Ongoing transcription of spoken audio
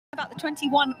About the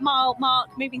 21-mile mark,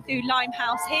 moving through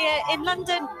Limehouse here in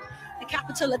London, the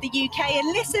capital of the UK, and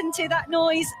listen to that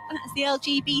noise. That's the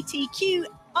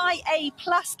LGBTQIA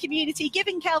plus community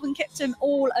giving Kelvin Kiptum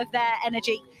all of their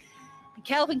energy. And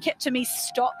Kelvin Kiptum, he's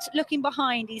stopped looking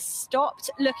behind, he's stopped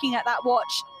looking at that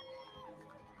watch.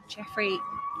 Jeffrey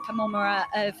Kamomora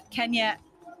of Kenya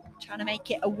trying to make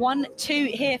it a 1-2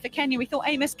 here for Kenya. We thought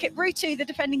Amos Kipruto, the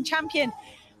defending champion,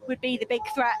 would be the big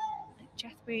threat.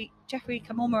 Jeffrey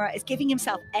Kamomora is giving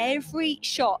himself every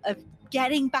shot of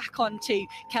getting back onto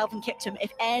Kelvin Kiptum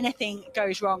if anything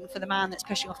goes wrong for the man that's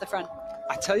pushing off the front.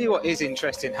 I tell you what is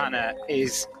interesting, Hannah,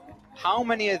 is how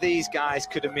many of these guys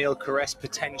could Emile Carrès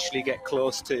potentially get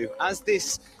close to? As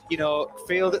this,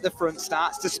 field at the front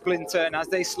starts to splinter, and as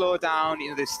they slow down,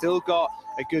 they've still got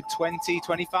a good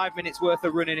 20-25 minutes worth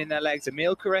of running in their legs.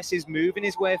 Emile Carrès is moving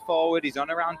his way forward. He's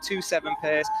on around 2.7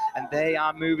 pace, and they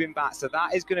are moving back. So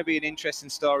that is going to be an interesting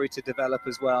story to develop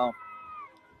as well.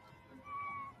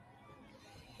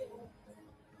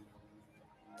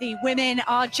 The women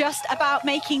are just about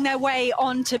making their way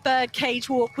onto Birdcage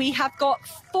Walk. We have got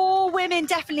 4 women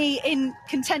definitely in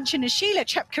contention. As Sheila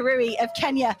Chepchirchir of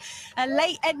Kenya, a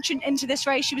late entrant into this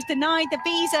race. She was denied the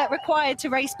visa required to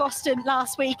race Boston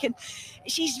last week, and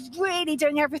she's really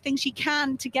doing everything she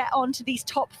can to get onto these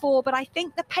top 4. But I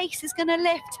think the pace is going to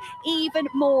lift even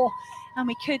more, and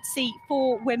we could see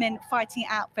 4 women fighting it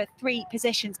out for 3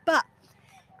 positions. But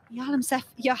Yalamsef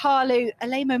Yahalu,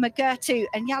 Alemo Magertu,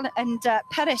 and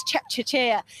Perez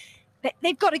Jepchirchir,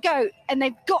 they've got to go, and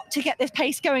they've got to get this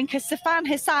pace going, because Sifan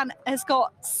Hassan has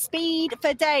got speed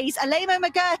for days. Alemo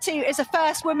Magertu is the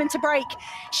first woman to break.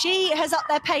 She has upped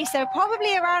their pace. They're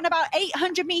probably around about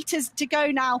 800 metres to go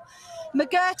now.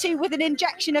 Magertu with an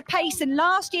injection of pace, and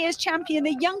last year's champion,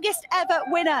 the youngest ever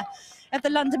winner of the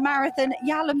London Marathon,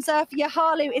 Yalamsef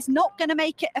Yahalu, is not going to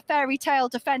make it a fairy tale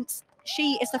defence.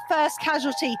 She is the first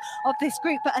casualty of this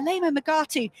group, but Alemo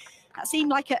Magertu, that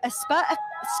seemed like a spurt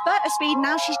of speed.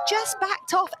 Now she's just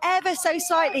backed off ever so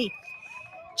slightly.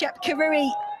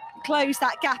 Jepchirchir closed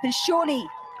that gap, and surely,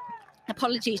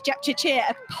 Jepchirchir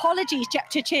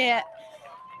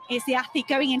is the athlete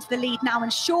going into the lead now,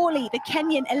 and surely the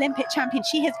Kenyan Olympic champion,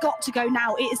 she has got to go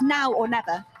now. It is now or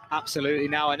never. Absolutely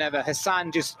now or never.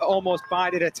 Hassan just almost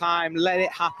bided her time, let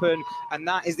it happen, and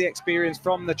that is the experience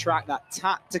from the track, that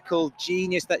tactical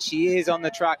genius that she is on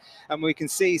the track. And we can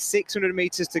see 600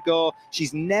 meters to go.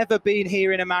 She's never been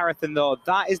here in a marathon, though.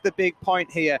 That is the big point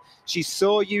here. She's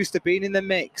so used to being in the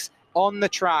mix on the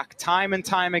track time and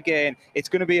time again. It's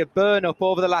going to be a burn up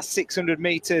over the last 600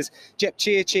 meters.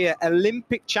 Jepchirchir,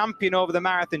 Olympic champion over the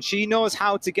marathon. She knows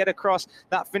how to get across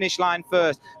that finish line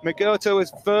first. Magertu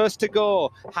is first to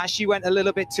go. She went a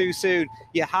little bit too soon.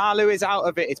 Yahalu is out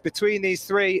of it. It's between these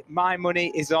 3. My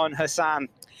money is on Hassan.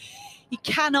 You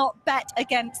cannot bet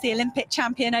against the Olympic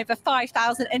champion over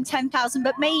 5,000 and 10,000,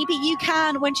 but maybe you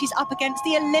can when she's up against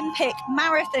the Olympic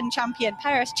marathon champion,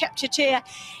 Perez Jepchirchir,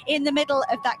 in the middle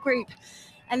of that group.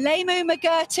 Alemo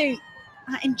Magertu,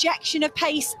 that injection of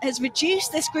pace has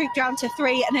reduced this group down to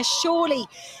 3 and has surely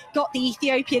got the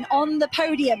Ethiopian on the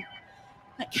podium.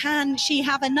 But can she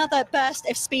have another burst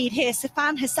of speed here?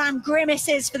 Sifan Hassan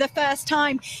grimaces for the first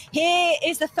time. Here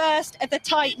is the first of the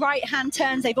tight right-hand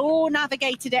turns. They've all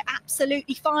navigated it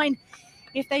absolutely fine.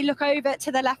 If they look over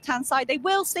to the left-hand side, they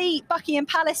will see Buckingham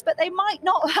Palace, but they might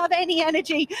not have any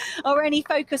energy or any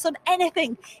focus on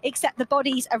anything except the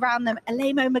bodies around them.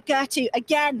 Alemo Magertu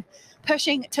again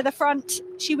pushing to the front.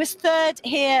 She was 3rd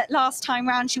here last time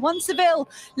round. She won Seville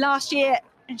last year,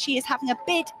 and she is having a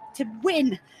bid to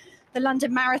win the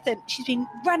London Marathon. She's been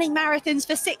running marathons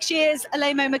for 6 years,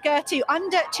 Alemo Magertu,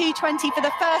 under 2:20 for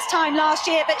the first time last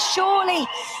year, but surely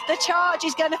the charge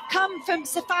is going to come from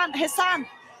Sifan Hassan.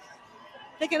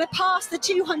 They're going to pass the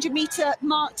 200-metre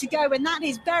mark to go, and that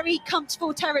is very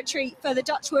comfortable territory for the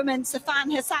Dutch woman, Sifan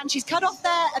Hassan. She's cut off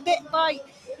there a bit by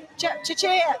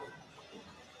Jepchirchir.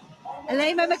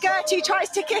 Alemo Magertu tries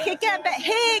to kick again, but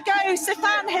here goes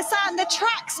Sifan Hassan, the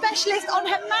track specialist, on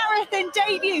her marathon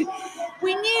debut.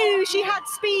 We knew she had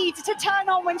speed to turn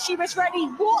on when she was ready.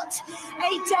 What a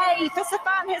day for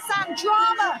Sifan Hassan.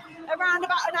 Drama around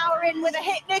about an hour in with a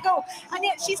hip niggle, and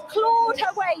yet she's clawed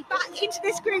her way back into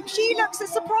this group. She looks as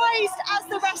surprised as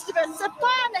the rest of us.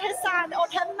 Sifan Hassan,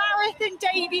 on her marathon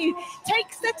debut,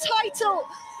 takes the title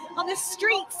on the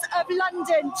streets of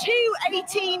London.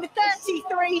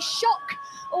 2:18:33, shock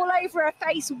all over her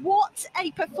face. What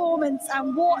a performance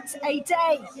and what a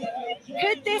day.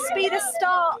 Could this be the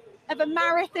start of a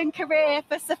marathon career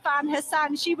for Sifan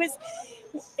Hassan? She was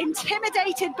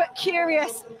intimidated but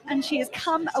curious, and she has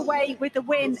come away with the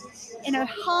win in a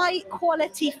high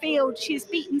quality field. She has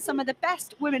beaten some of the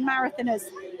best women marathoners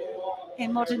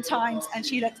in modern times, and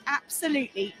she looks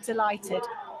absolutely delighted.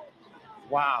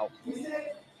 Wow.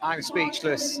 I'm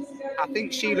speechless. I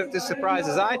think she looked as surprised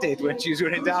as I did when she was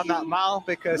running down that mile,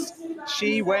 because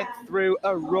she went through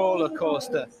a roller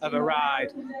coaster of a ride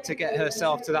to get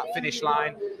herself to that finish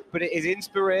line. But it is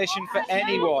inspiration for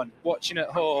anyone watching at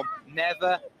home.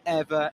 Never, ever,